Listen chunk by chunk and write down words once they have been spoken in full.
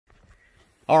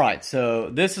Alright, so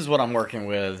this is what I'm working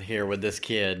with here with this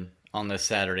kid on this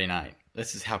Saturday night.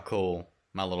 This is how cool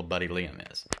my little buddy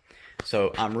Liam is.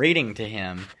 So I'm reading to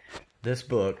him this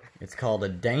book. It's called A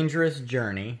Dangerous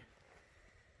Journey.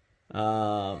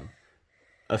 The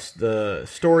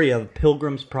story of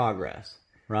Pilgrim's Progress,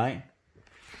 right?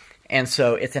 And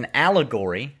so it's an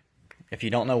allegory. If you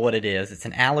don't know what it is, it's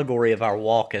an allegory of our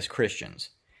walk as Christians.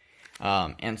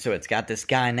 And so it's got this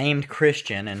guy named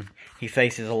Christian, and he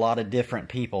faces a lot of different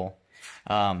people.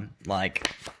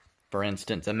 Like, for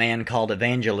instance, a man called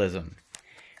Evangelism,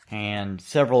 and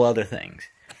several other things.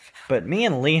 But me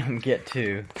and Liam get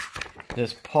to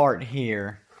this part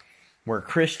here where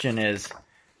Christian is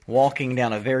walking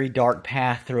down a very dark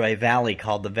path through a valley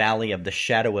called the Valley of the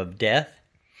Shadow of Death.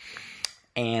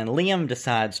 And Liam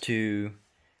decides to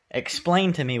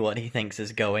explain to me what he thinks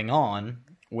is going on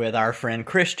with our friend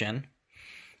Christian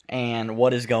and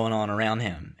what is going on around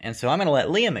him. And so I'm going to let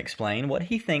Liam explain what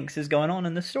he thinks is going on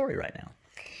in this story right now.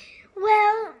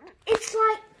 Well, it's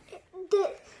like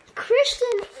the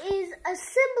Christian is a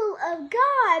symbol of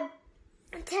God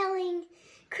telling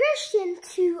Christian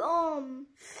to,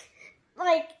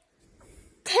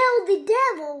 tell the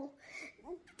devil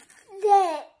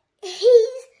that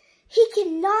he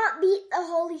cannot beat the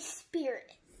Holy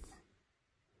Spirit.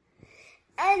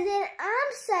 And then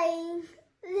I'm saying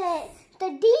that the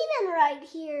demon right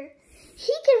here,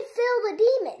 he can feel the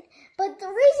demon. But the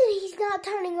reason he's not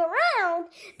turning around,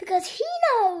 because he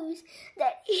knows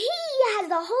that he has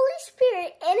the Holy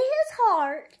Spirit in his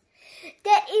heart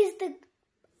that is the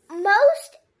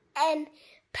most and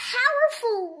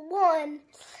powerful one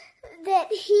that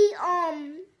he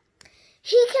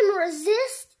can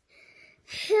resist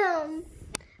him,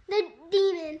 the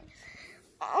demon,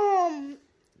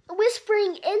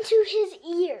 whispering into his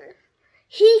ear.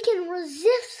 He can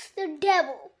resist the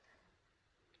devil.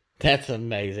 That's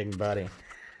amazing, buddy.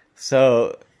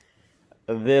 So,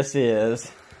 this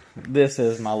is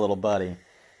my little buddy.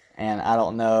 And I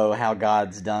don't know how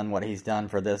God's done what he's done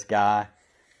for this guy,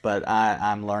 but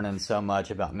I'm learning so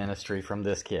much about ministry from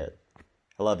this kid.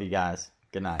 I love you guys.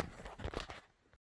 Good night.